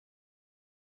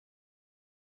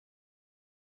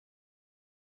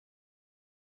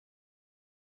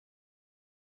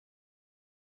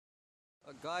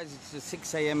Guys, it's a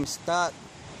 6 a.m. start.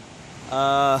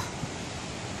 As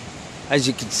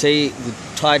you can see, the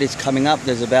tide is coming up.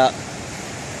 There's about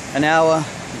an hour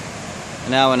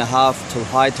and a half till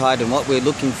high tide, and what we're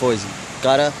looking for is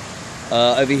gutter.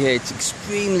 Over here it's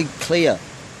extremely clear.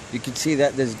 You can see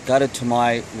that there's gutter to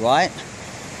my right.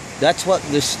 That's what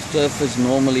the surfers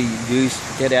normally use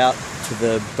to get out to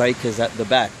the breakers at the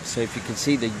back. So if you can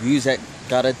see, they use that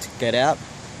gutter to get out.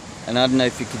 And I don't know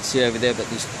if you can see over there, but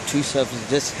these two surfers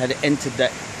just had entered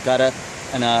that gutter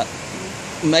and are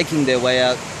making their way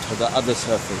out to the other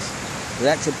surfers. So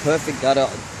that's a perfect gutter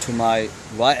to my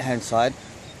right hand side.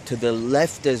 To the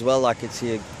left as well, I can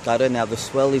see a gutter. Now the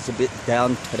swell is a bit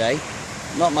down today.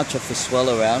 Not much of a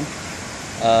swell around,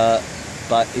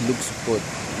 but it looks good.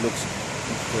 It looks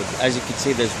good. As you can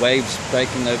see, there's waves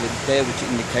breaking over there, which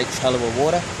indicates shallower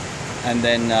water. And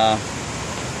then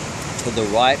to the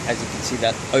right, as you can see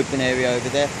that open area over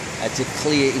there, that's a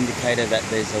clear indicator that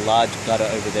there's a large gutter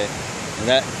over there. And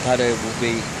that gutter will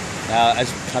be,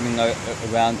 as we're coming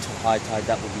around to high tide,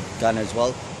 that will be done as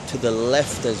well. To the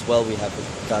left as well, we have a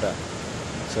gutter.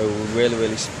 So we're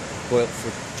really spoiled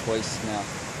for choice now.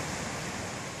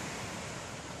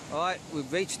 Alright,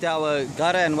 we've reached our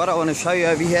gutter, and what I want to show you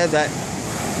over here, that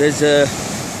there's a,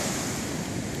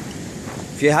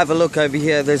 if you have a look over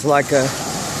here, there's like a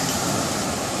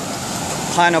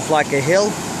kind of like a hill,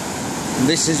 and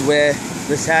this is where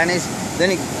the sand is.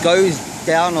 Then it goes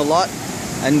down a lot,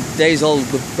 and there's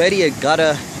already a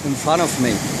gutter in front of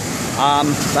me.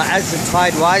 But as the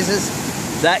tide rises,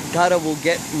 that gutter will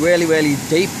get really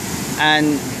deep,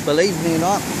 and believe me or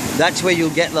not, that's where you'll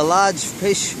get the large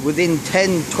fish within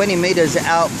 10-20 meters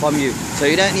out from you. So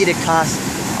you don't need to cast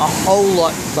a whole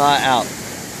lot far out.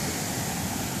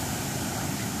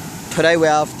 Today we're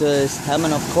after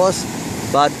salmon, of course,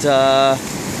 but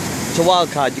it's a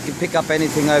wild card. You can pick up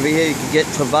anything over here. You can get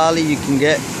trevally, you can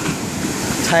get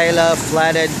tailor,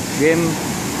 flathead, brim,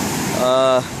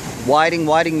 whiting.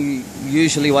 You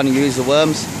usually want to use the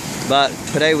worms, but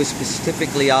today we're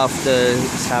specifically after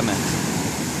salmon.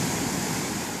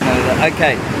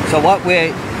 Okay, so what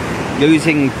we're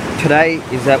using today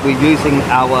is that we're using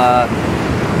our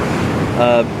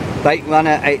bait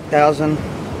runner 8000,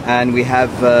 and we have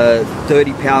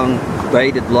 30-pound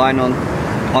braided line on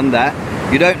that.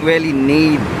 You don't really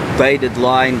need braided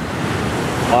line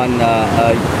on,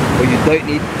 or you don't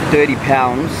need 30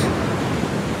 pounds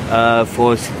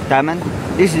for salmon.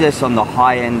 This is just on the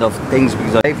high end of things,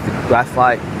 because I have the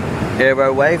graphite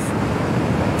aero wave,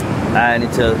 and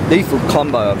it's a lethal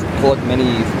combo. I've caught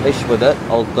many fish with it,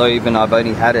 although even I've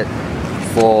only had it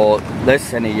for less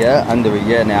than a year, under a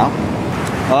year now.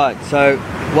 Alright, so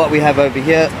what we have over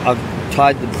here, I've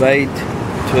tied the braid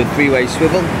to a 3-way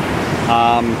swivel.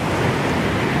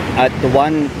 At the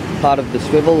one part of the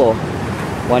swivel, or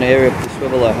one area of the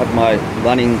swivel, I have my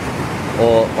running,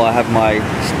 or I have my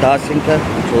star sinker,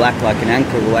 which will act like an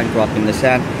anchor, will anchor up in the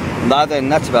sand. And the other end,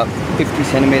 that's about 50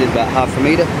 centimeters, about half a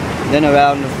meter. Then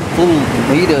around a full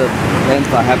meter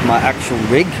length, I have my actual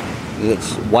rig.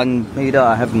 It's 1 meter,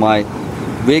 I have my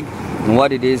rig. And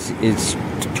what it is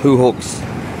 2 hooks.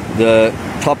 The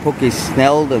top hook is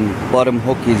snelled and bottom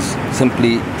hook is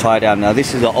simply tied down. Now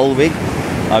this is an old rig.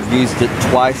 I've used it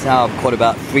twice now. I've caught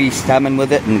about 3 salmon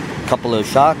with it and a couple of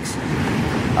sharks.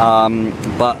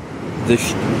 But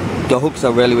the hooks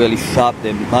are really sharp.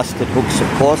 They're mustard hooks, of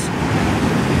course.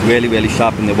 Really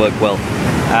sharp, and they work well.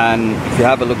 And if you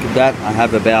have a look at that, I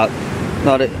have about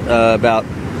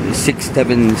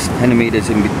 6-7 centimeters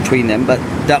in between them, but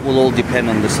that will all depend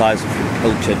on the size of your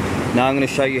pilchard. Now I'm going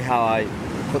to show you how I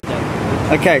put that.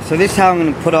 Okay, so this is how I'm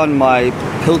going to put on my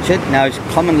pilchard. Now it's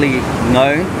commonly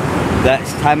known that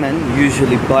salmon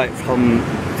usually bite from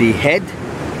the head,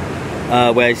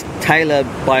 whereas tailor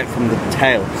bite from the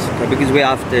tails. So because we're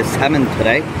after salmon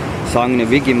today, so I'm going to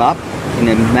rig him up in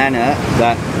a manner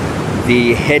that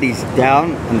the head is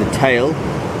down and the tail.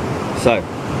 So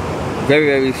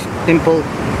very simple.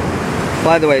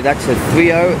 By the way, that's a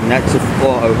 3/0 and that's a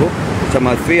 4/0 hook. So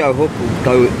my 3/0 hook will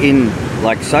go in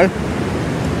like so.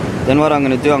 Then what I'm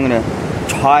going to do, I'm going to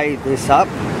tie this up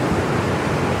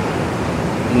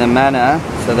in a manner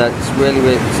so that it's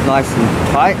really it's nice and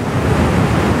tight.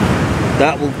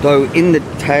 That will go in the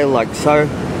tail like so,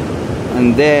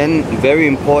 and then very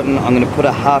important, I'm going to put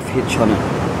a half hitch on it,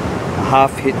 a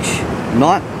half hitch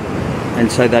knot, and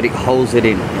so that it holds it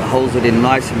in. It holds it in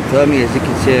nice and firmly. As you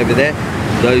can see over there,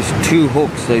 those 2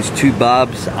 hooks, those 2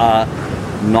 barbs are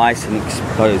nice and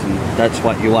exposed, and that's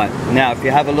what you want. Now if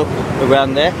you have a look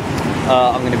around there,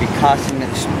 I'm going to be casting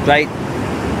it straight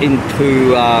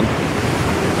into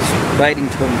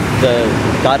the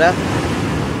gutter.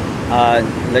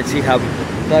 Let's see how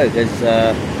go.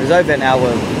 There's over an hour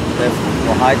left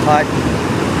for high tide.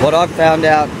 What I've found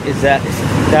out is that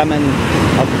salmon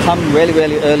have come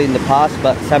really early in the past,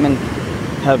 but salmon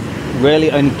have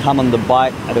really only come on the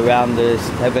bite at around the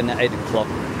 7-8 o'clock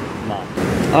mark.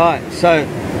 Alright, so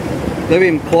very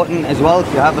important as well, if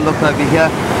you have a look over here,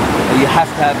 you have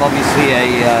to have obviously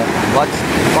a rod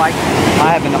spike.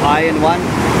 I have an iron one.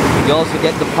 You also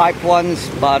get the pipe ones,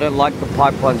 but I don't like the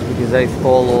pipe ones because they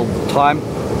fall all the time.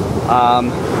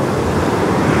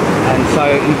 And so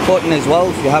important as well,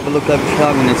 if you have a look over here,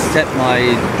 I'm going to set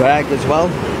my drag as well.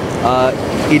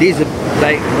 It is a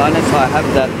bait runner, so I have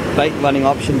that bait running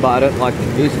option, but I don't like to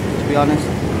use it, to be honest.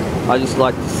 I just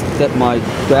like to set my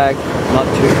drag, not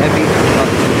too heavy, not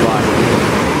too light.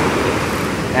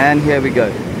 And here we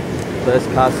go, first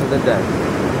cast of the day.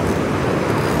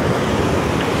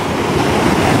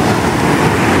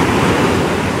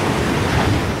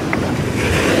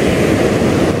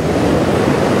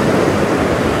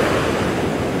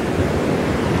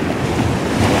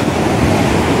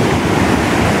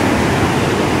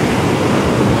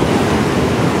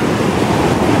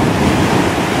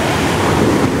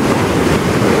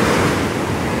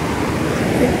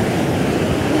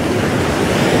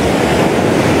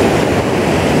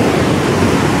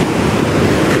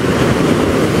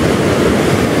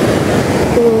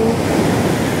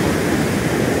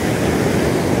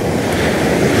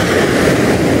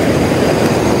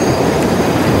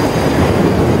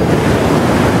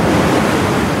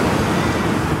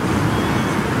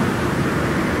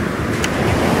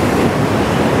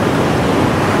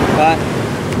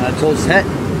 It's all set,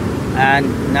 and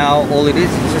now all it is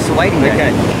just a waiting game.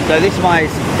 Okay, so this is my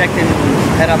second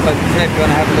setup over here. If you want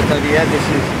to have a look over here, this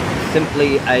is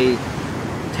simply a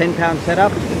 10-pound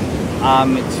setup.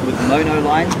 It's with mono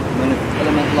line, mono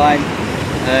filament line.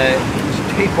 It's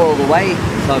cheap all the way,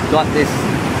 so I've got this,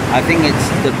 I think it's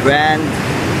the brand,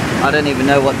 I don't even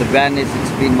know what the brand is,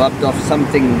 it's been rubbed off,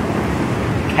 something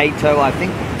Kato, I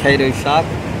think, Kato Shark.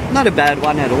 Not a bad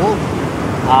one at all.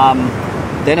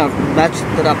 Then I've matched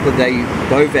it up with a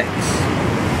Rovex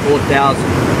 4000.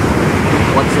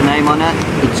 What's the name on it?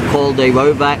 It's called a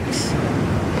Rovex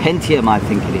Pentium, I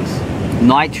think it is.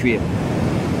 Nitrium.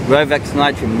 Rovex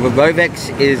Nitrium. Rovex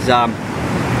is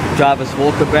Jarvis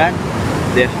Walker brand.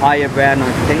 Their higher brand,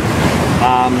 I think.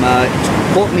 It's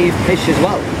caught me fish as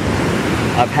well.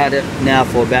 I've had it now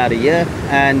for about a year,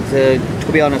 and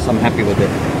to be honest, I'm happy with it.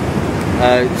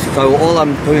 So all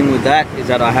I'm doing with that is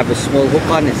that I have a small hook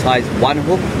on, it's size 1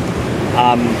 hook.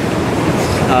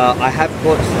 I have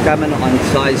caught salmon on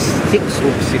size 6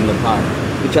 hooks in the past,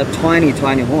 which are tiny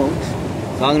hooks.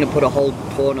 So I'm going to put a whole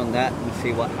prawn on that and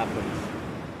see what happens.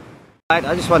 Right,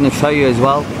 I just want to show you as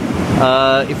well,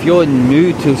 if you're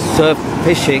new to surf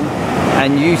fishing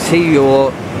and you see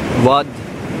your rod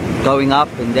going up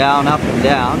and down,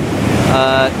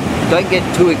 don't get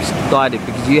too excited,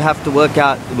 because you have to work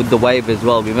out with the wave as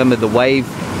well. Remember the waves,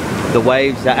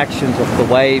 the actions of the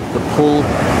wave, the pull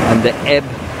and the ebb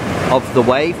of the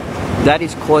wave, that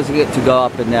is causing it to go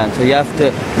up and down. So you have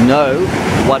to know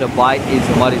what a bite is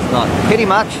and what is not. Pretty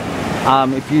much,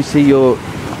 if you see your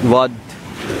rod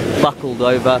buckled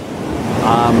over,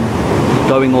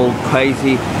 going all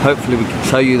crazy, hopefully we can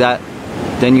show you that,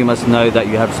 then you must know that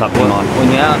you have something on.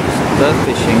 When you're out surf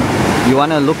fishing, you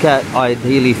want to look at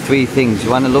ideally 3 things.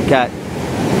 You want to look at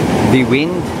the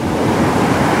wind,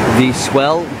 the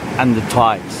swell and the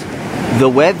tides. The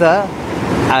weather,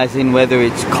 as in whether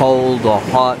it's cold or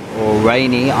hot or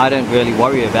rainy, I don't really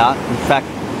worry about. In fact,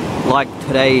 like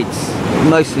today, it's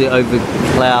mostly over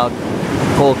cloud,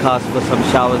 forecast for some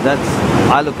showers.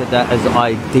 I look at that as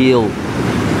ideal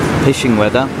fishing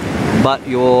weather. But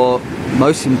your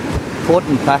most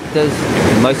important factors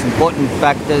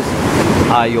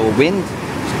are your wind.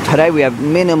 Today we have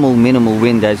minimal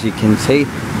wind, as you can see.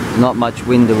 Not much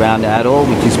wind around at all,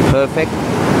 which is perfect.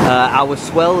 Our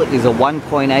swell is a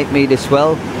 1.8 meter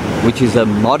swell, which is a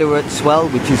moderate swell,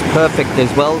 which is perfect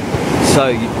as well. So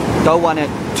you don't want it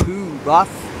too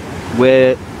rough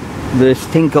where the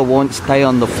stinker won't stay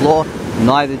on the floor,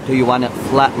 neither do you want it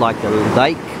flat like a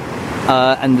lake.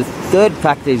 And the third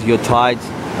factor is your tides,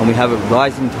 and we have a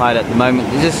rising tide at the moment.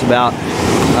 It's just about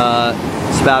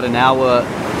it's about an hour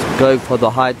to go for the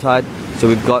high tide, so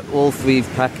we've got all 3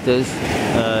 factors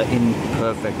in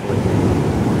perfectly.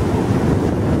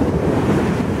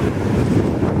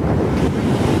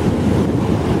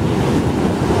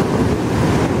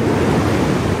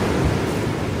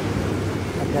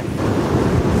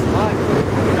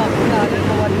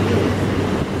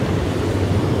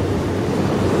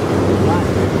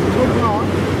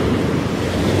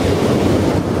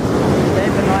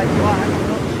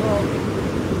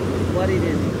 What it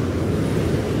is.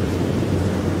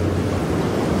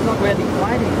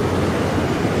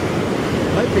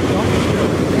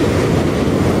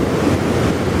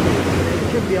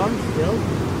 be on still.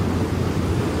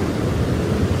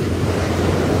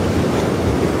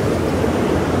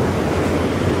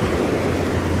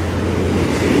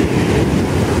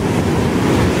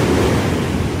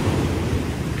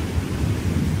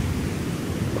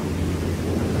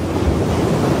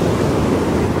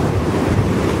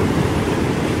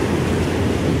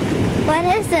 What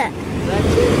is it?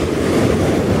 That's it.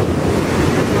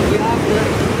 That's what we're after.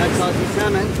 That's Aussie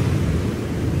salmon.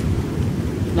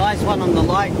 Nice one on the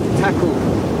light tackle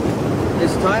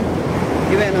this time.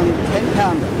 He went on 10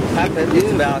 pounder. Tappet.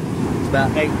 It's about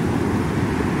 8:30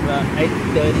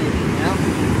 now.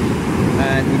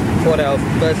 And he caught our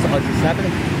first Aussie salmon.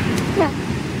 Yeah.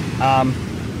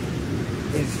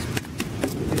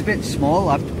 He's a bit small.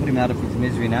 I have to put him out of his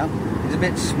misery now. He's a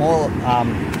bit small,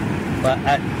 but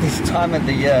at this time of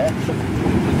the year,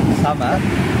 summer,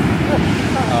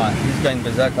 he's going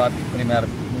berserk. I have to put him out of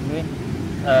his misery.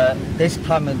 This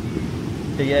time of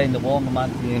the year, in the warmer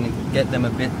months, you're going to get them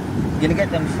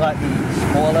slightly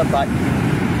smaller, but you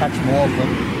can catch more of them.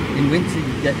 In winter,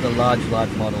 you get the large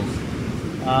models.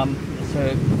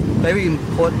 So very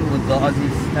important with the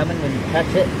Aussie salmon when you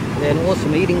catch it. They're an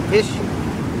awesome eating fish.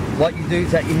 What you do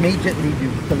is that immediately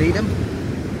you bleed them.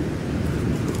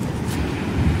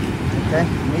 Okay,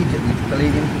 immediately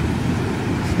bleed him.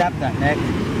 Snap that neck.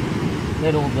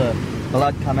 Let all the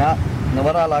blood come out. Now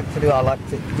what I like to do, I like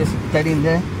to just get in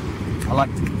there. I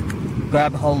like to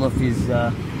grab hold of his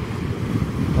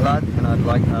blood and I'd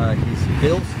like his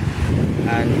gills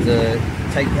and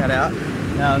take that out.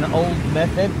 Now an old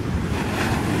method,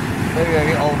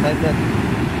 very old method,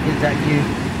 is that you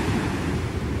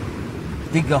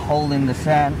dig a hole in the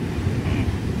sand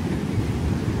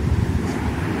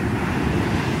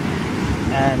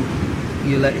and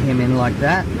you let him in like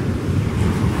that.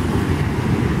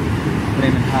 Put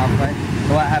him in halfway.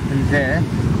 So what happens there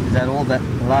is that all that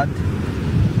blood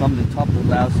from the top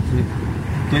allows to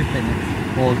drip and it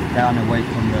falls down away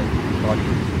from the body.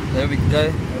 There we go.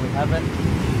 There we have it.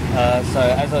 So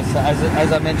as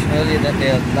I mentioned earlier, that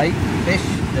they're late fish.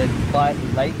 They bite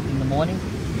late in the morning.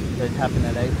 So it happened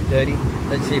at 8:30.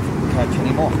 Let's see if we can catch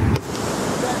any more.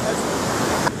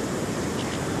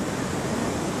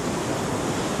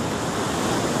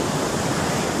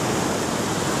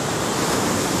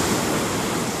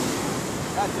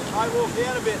 I walk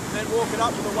down a bit and then walk it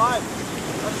up with a wave.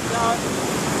 Let's go.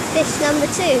 Fish number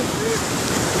 2.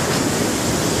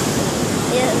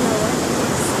 Yeah, no one.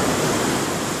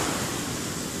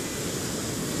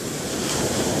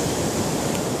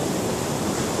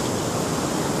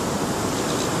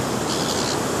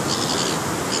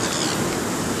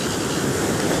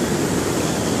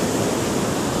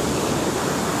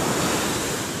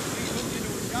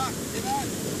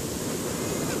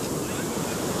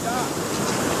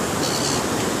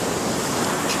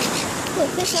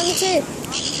 Look, fish number 2.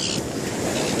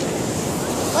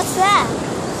 What's that?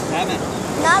 Salmon.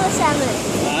 Another salmon.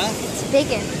 Huh? It's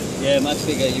bigger. Yeah, much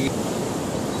bigger.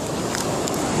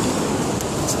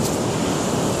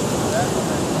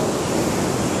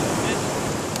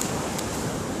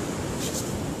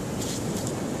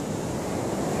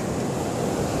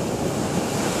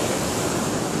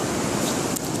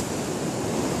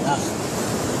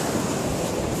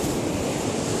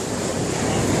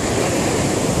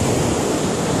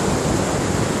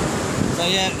 So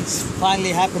yeah, it's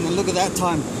finally happened, and look at that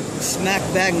time. Smack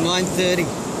bang, 9:30.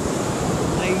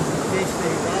 Amazing fish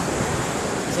there, bro.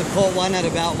 So caught one at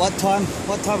about what time?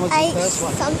 What time was the first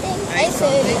one?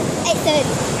 8:30.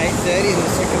 8:30, and the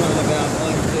second one about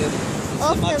 9:30. So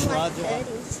Off much them like larger one.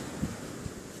 30s.